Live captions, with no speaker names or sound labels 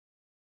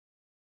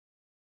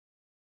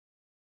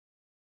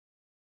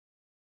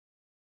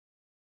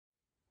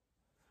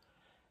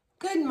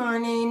Good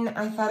morning.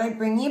 I thought I'd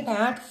bring you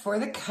back for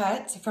the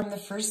cut from the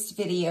first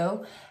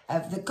video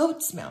of the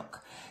goat's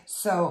milk.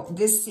 So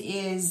this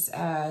is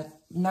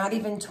not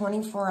even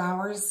 24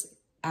 hours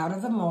out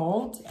of the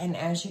mold. And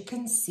as you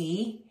can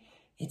see,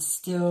 it's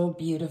still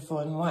beautiful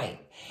and white.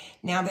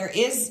 Now there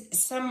is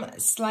some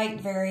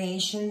slight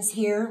variations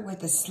here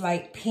with a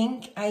slight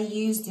pink I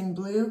used in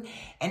blue.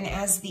 And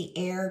as the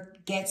air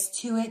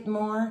gets to it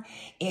more,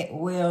 it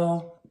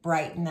will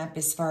brighten up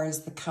as far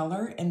as the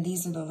color. And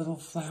these are the little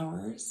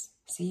flowers.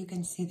 So you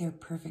can see they're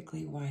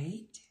perfectly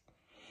white.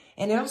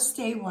 And it'll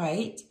stay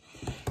white.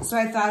 So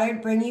I thought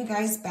I'd bring you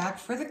guys back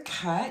for the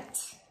cut.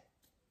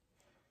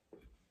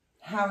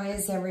 How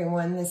is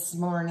everyone this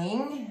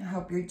morning? I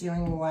hope you're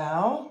doing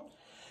well.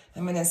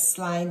 I'm going to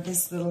slide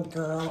this little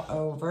girl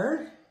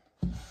over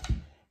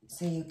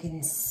so you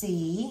can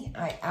see.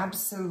 I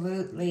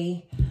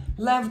absolutely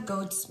love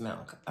goat's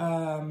milk.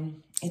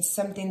 It's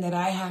something that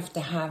I have to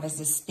have as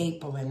a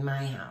staple in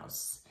my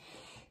house.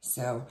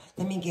 So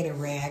let me get a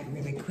rag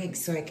really quick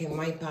so I can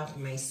wipe off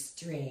my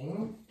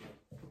string.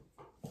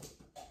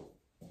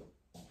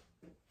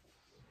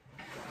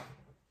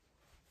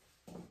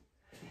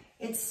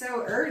 It's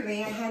so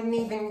early, I hadn't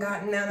even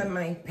gotten out of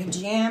my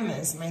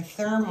pajamas, my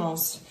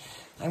thermals.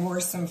 I wore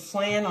some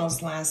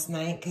flannels last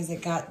night because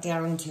it got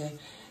down to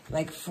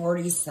like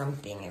 40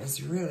 something. It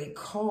was really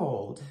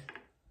cold.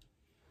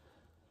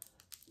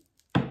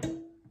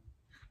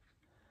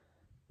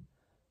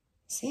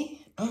 See?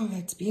 Oh,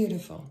 that's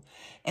beautiful.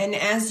 And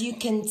as you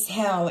can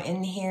tell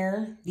in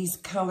here, these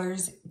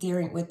colors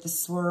with the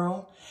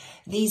swirl,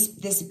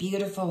 this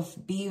beautiful,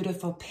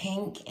 beautiful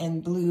pink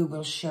and blue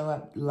will show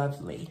up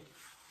lovely.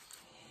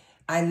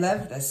 I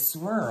love the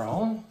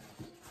swirl.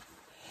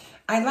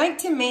 I like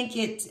to make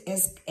it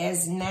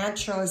as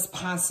natural as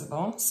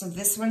possible. So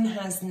this one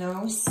has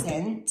no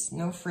scent,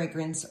 no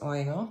fragrance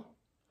oil.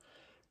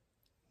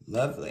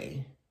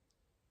 Lovely.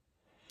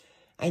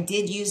 I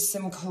did use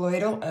some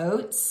colloidal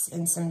oats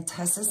and some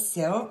Tussa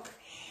silk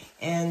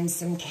and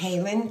some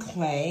kaolin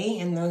clay,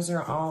 and those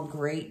are all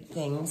great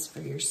things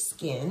for your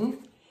skin.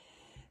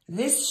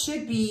 This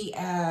should be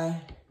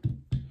a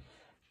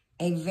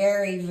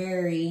very,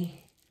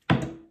 very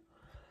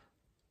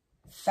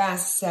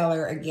fast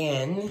seller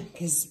again,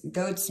 because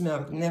goat's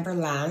milk never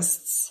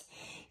lasts.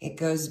 It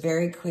goes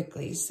very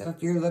quickly. So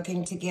if you're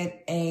looking to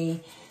get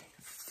a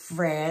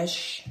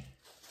fresh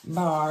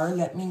bar,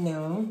 let me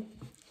know.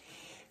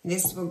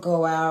 This will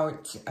go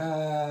out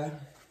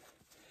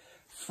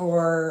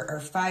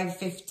for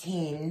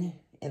 5/15.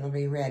 It'll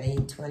be ready,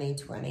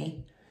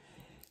 2020.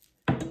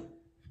 I'm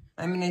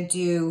going to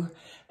do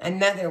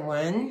another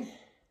one.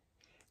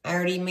 I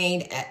already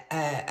made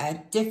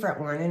a different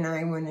one, and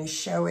I want to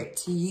show it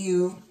to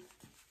you.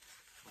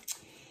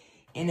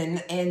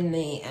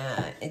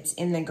 It's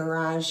in the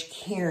garage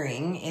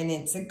curing, and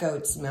it's a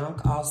goat's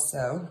milk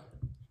also.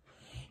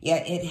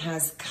 Yet it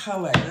has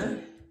color,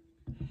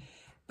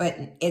 but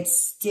it's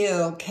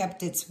still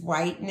kept its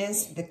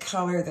whiteness. The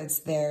color that's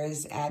there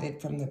is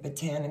added from the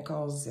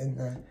botanicals and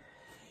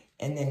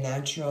the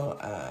natural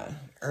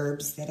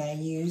herbs that I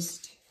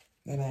used,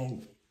 that I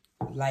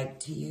like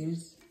to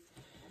use.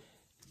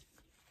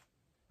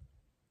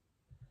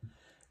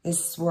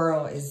 This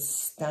swirl is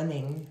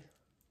stunning.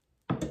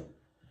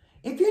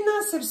 If you're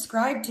not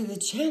subscribed to the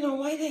channel,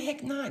 why the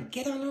heck not?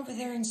 Get on over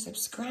there and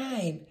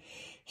subscribe.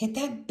 Hit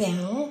that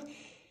bell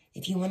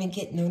if you want to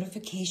get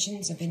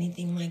notifications of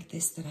anything like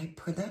this that I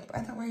put up.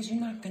 Otherwise,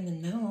 you're not going to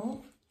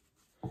know.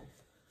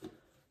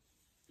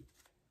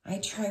 I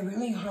try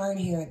really hard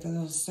here at the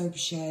Little Soap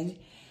Shed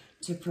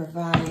to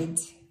provide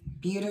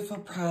beautiful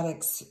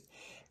products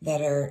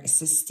that are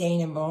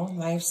sustainable,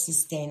 life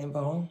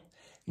sustainable,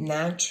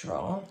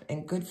 natural,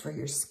 and good for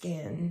your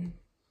skin.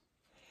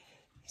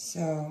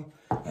 So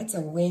that's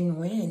a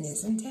win-win,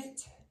 isn't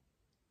it?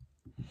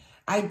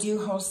 I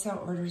do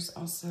wholesale orders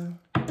also.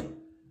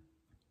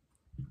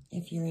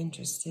 If you're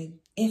interested,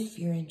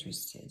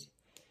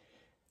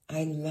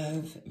 I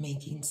love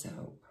making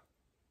soap.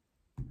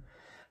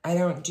 I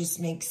don't just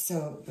make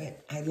soap,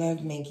 but I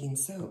love making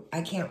soap.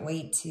 I can't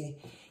wait to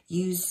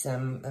use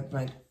some of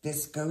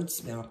this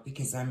goat's milk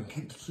because I'm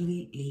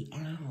completely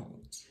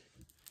out.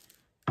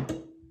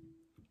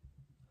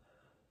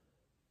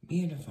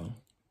 Beautiful.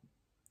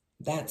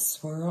 That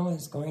swirl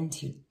is going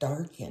to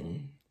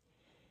darken.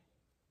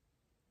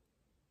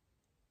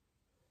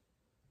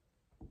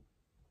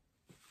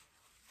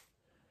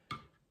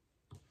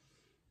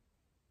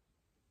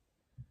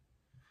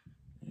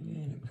 I'm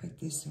going to put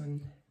this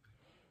one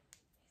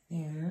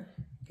there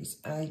because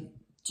I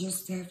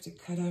just have to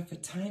cut off a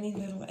tiny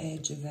little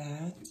edge of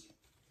that.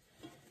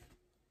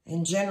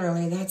 And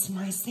generally, that's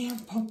my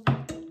sample.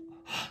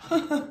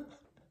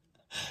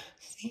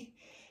 See?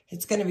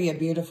 It's going to be a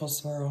beautiful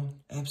swirl.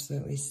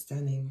 Absolutely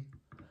stunning.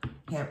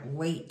 Can't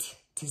wait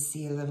to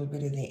see a little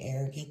bit of the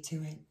air get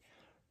to it.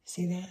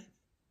 See that?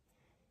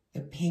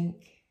 The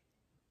pink.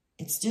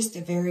 It's just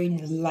a very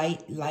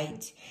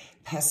light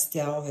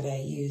pastel that I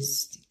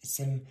used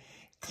some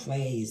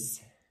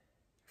clays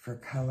for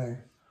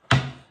color.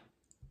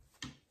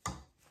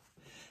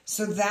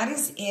 So that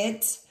is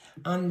it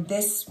on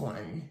this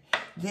one.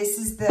 This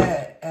is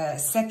the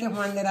second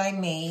one that I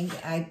made.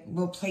 I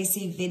will place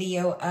a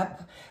video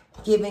up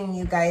giving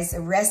you guys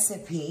a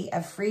recipe,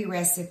 a free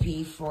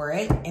recipe for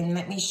it. And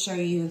let me show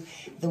you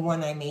the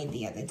one I made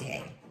the other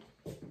day.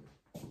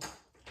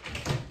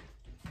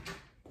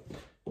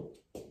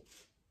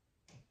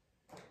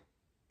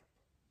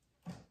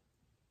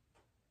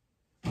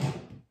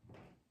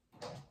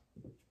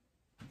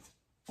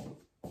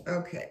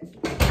 Okay.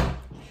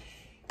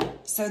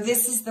 So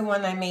this is the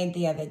one I made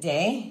the other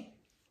day.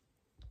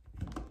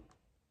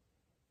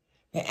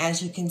 But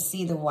as you can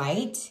see, the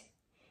white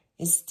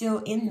is still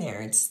in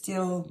there. It's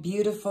still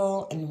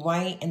beautiful and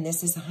white, and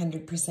this is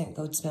 100%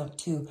 goat's milk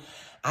too.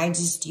 I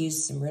just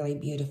used some really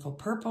beautiful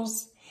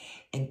purples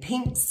and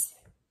pinks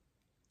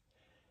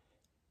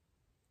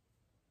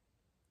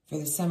for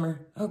the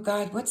summer. Oh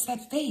God, what's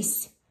that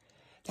face?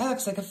 That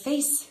looks like a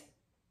face.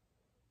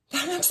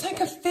 That looks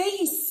like a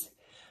face.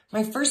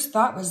 My first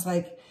thought was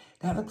like,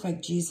 that looked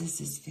like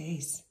Jesus's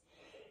face.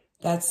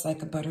 That's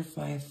like a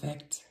butterfly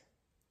effect.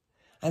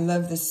 I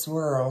love the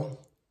swirl.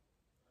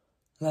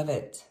 Love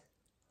it.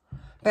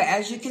 But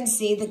as you can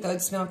see, the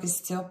goat's milk is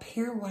still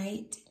pure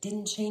white.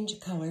 Didn't change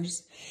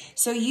colors.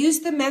 So use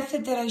the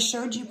method that I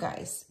showed you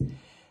guys.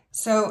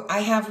 So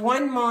I have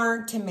one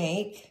more to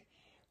make.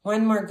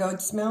 One more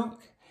goat's milk.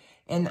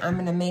 And I'm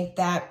going to make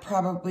that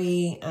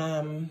probably,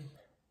 I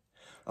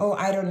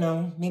don't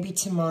know, maybe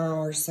tomorrow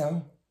or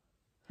so.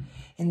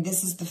 And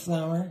this is the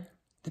flour,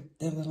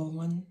 the little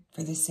one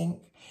for the sink.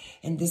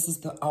 And this is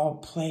the all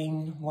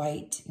plain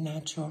white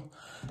natural.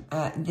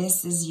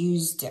 This is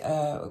used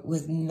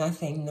with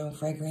nothing, no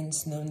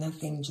fragrance, no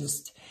nothing,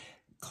 just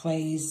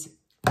clays.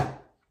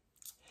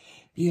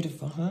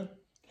 Beautiful, huh?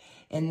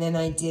 And then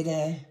I did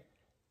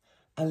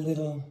a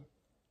little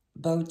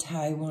bow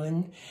tie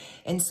one.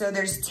 And so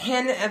there's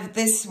 10 of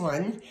this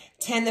one,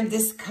 10 of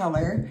this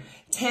color,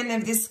 10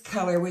 of this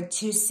color with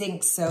 2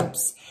 sink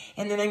soaps.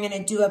 And then I'm going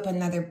to do up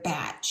another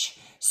batch.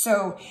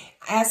 So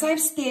as I've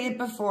stated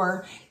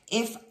before,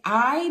 if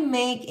I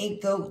make a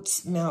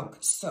goat's milk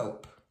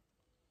soap,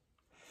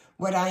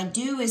 what I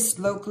do is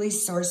locally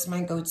source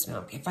my goat's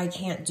milk. If I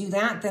can't do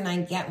that, then I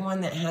get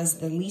one that has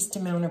the least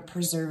amount of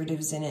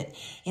preservatives in it.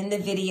 In the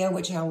video,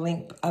 which I'll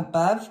link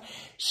above,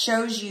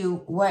 shows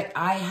you what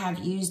I have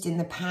used in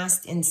the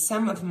past in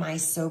some of my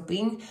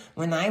soaping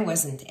when I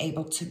wasn't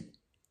able to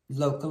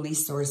locally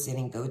source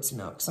any goat's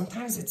milk.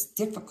 Sometimes it's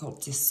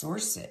difficult to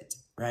source it,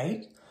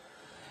 right?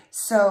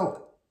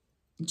 So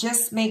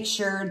just make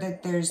sure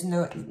that there's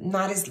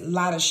not as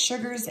lot of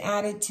sugars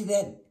added to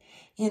that,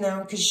 you know,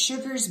 because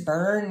sugars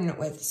burn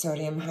with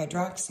sodium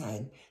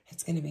hydroxide.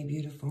 That's going to be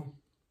beautiful.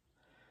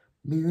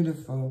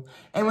 Beautiful.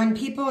 And when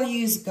people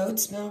use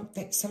goat's milk,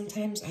 that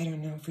sometimes, I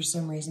don't know, for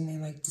some reason they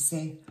like to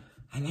say,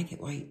 I like it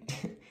white.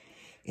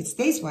 It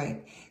stays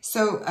white.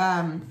 So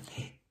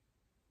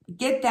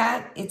get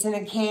that. It's in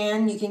a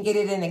can. You can get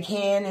it in a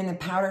can, in a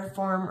powder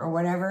form or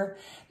whatever.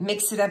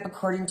 Mix it up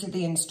according to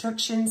the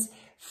instructions.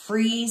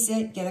 Freeze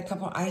it. Get a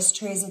couple ice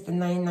trays at the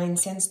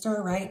 99-cent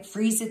store, right?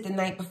 Freeze it the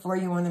night before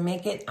you want to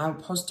make it. I'll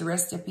post a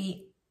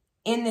recipe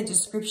in the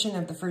description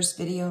of the first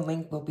video.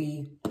 Link will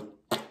be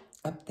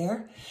up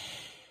there.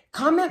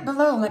 Comment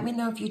below. Let me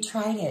know if you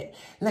tried it.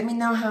 Let me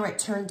know how it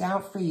turned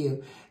out for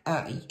you.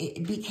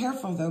 Be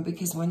careful, though,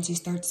 because once you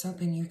start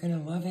soaping, you're going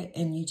to love it,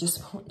 and you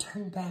just won't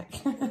turn back.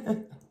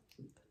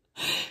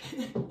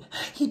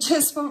 You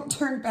just won't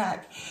turn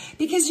back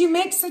because you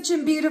make such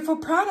a beautiful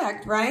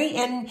product, right?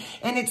 And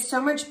it's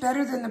so much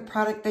better than the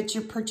product that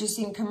you're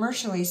purchasing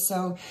commercially.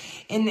 So,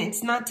 and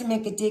it's not to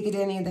make a dig at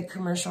any of the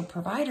commercial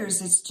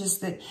providers. It's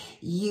just that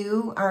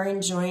you are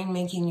enjoying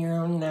making your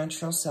own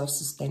natural,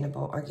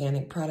 self-sustainable,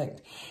 organic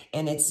product.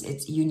 And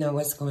it's you know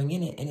what's going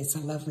in it, and it's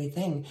a lovely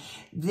thing.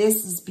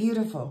 This is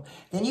beautiful.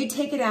 Then you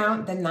take it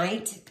out the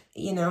night,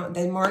 you know,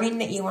 the morning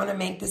that you want to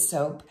make the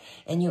soap,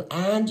 and you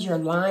add your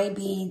lye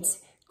beads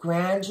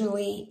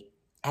gradually,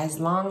 as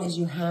long as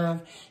you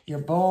have your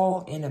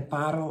bowl in a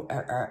bottle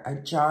or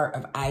a jar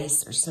of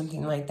ice or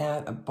something like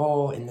that, a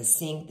bowl in the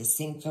sink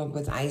filled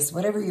with ice,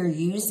 whatever you're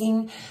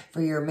using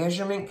for your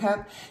measurement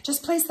cup,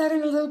 just place that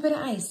in a little bit of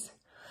ice.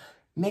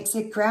 Mix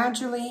it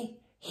gradually.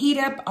 Heat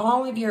up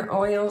all of your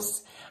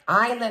oils.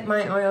 I let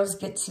my oils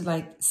get to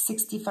like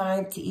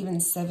 65 to even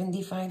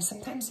 75,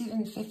 sometimes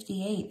even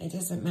 58. It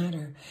doesn't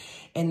matter.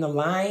 And the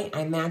lye,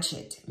 I match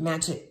it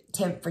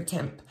temp for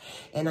temp.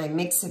 And I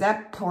mix it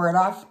up, pour it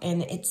off,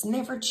 and it's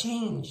never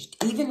changed.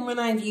 Even when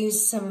I've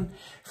used some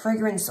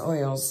fragrance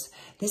oils.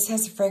 This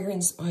has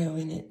fragrance oil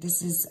in it.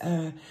 This is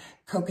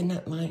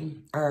coconut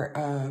lime,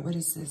 or what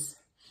is this?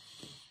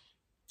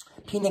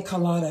 Pina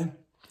colada.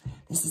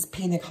 This is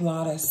pina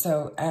colada.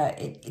 So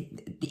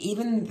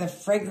even the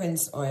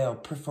fragrance oil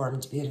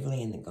performed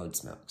beautifully in the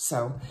goat's milk.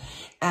 So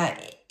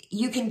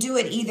you can do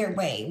it either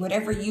way.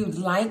 Whatever you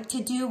like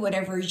to do,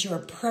 whatever is your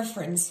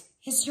preference,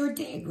 is your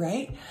dig,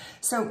 right?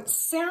 So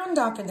sound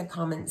off in the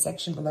comment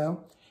section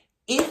below.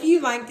 If you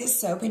like this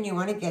soap and you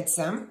want to get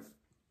some,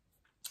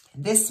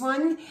 This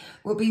one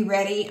will be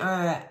ready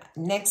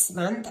next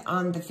month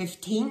on the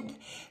 15th.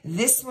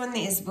 This one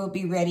will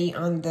be ready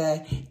on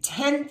the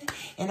 10th.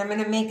 And I'm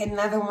going to make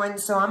another one.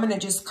 So I'm going to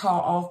just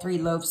call all 3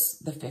 loaves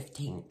the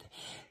 15th.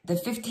 The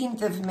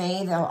 15th of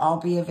May, they'll all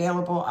be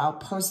available. I'll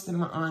post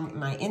them on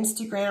my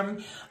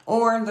Instagram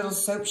or Little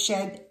Soap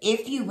Shed.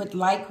 If you would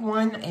like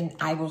one, and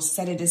I will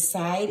set it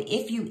aside.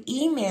 If you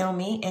email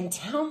me and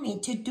tell me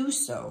to do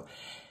so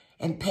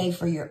and pay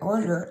for your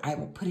order, I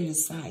will put it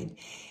aside.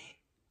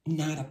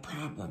 Not a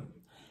problem.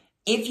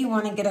 If you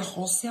want to get a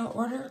wholesale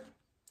order,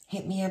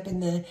 hit me up in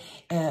the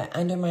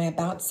under my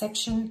About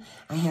section.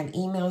 I have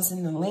emails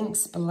in the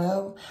links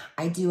below.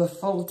 I do a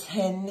full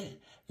 10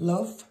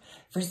 loaf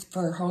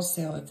for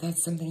wholesale if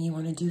that's something you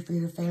want to do for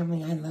your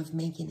family. I love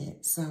making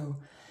it, so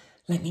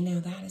let me know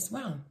that as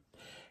well.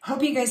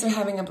 Hope you guys are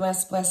having a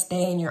blessed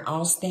day and you're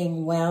all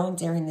staying well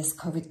during this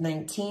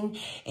COVID-19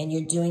 and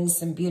you're doing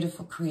some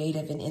beautiful,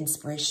 creative, and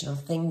inspirational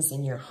things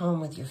in your home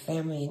with your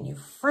family and your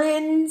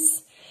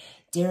friends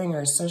during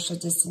our social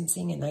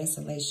distancing and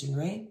isolation,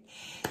 right?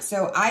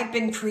 So I've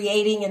been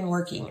creating and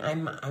working.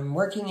 I'm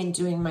working and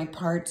doing my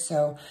part,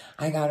 so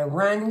I gotta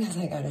run because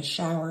I gotta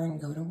shower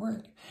and go to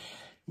work.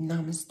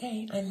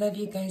 Namaste. I love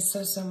you guys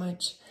so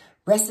much.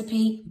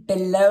 Recipe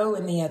below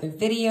in the other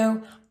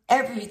video.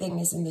 Everything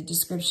is in the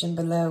description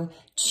below.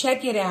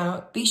 Check it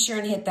out. Be sure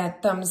and hit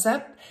that thumbs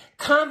up.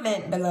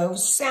 Comment below.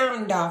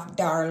 Sound off,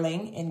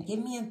 darling. And give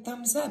me a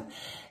thumbs up.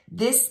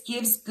 This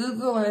gives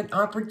Google an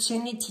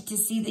opportunity to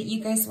see that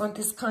you guys want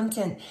this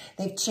content.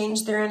 They've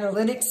changed their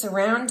analytics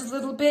around a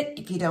little bit.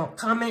 If you don't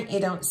comment, you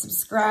don't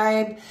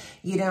subscribe,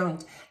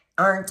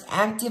 aren't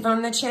active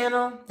on the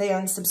channel, they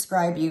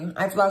unsubscribe you.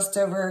 I've lost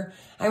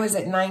I was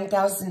at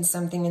 9,000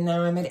 something and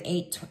now I'm at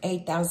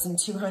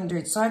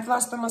 8,200. So I've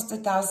lost almost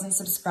 1,000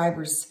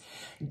 subscribers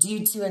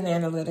due to an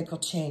analytical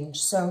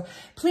change. So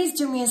please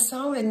do me a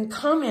solid and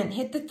comment,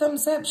 hit the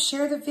thumbs up,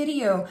 share the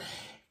video.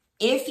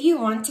 If you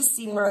want to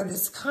see more of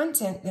this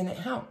content, then it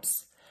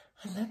helps.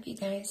 I love you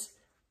guys.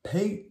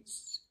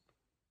 Peace.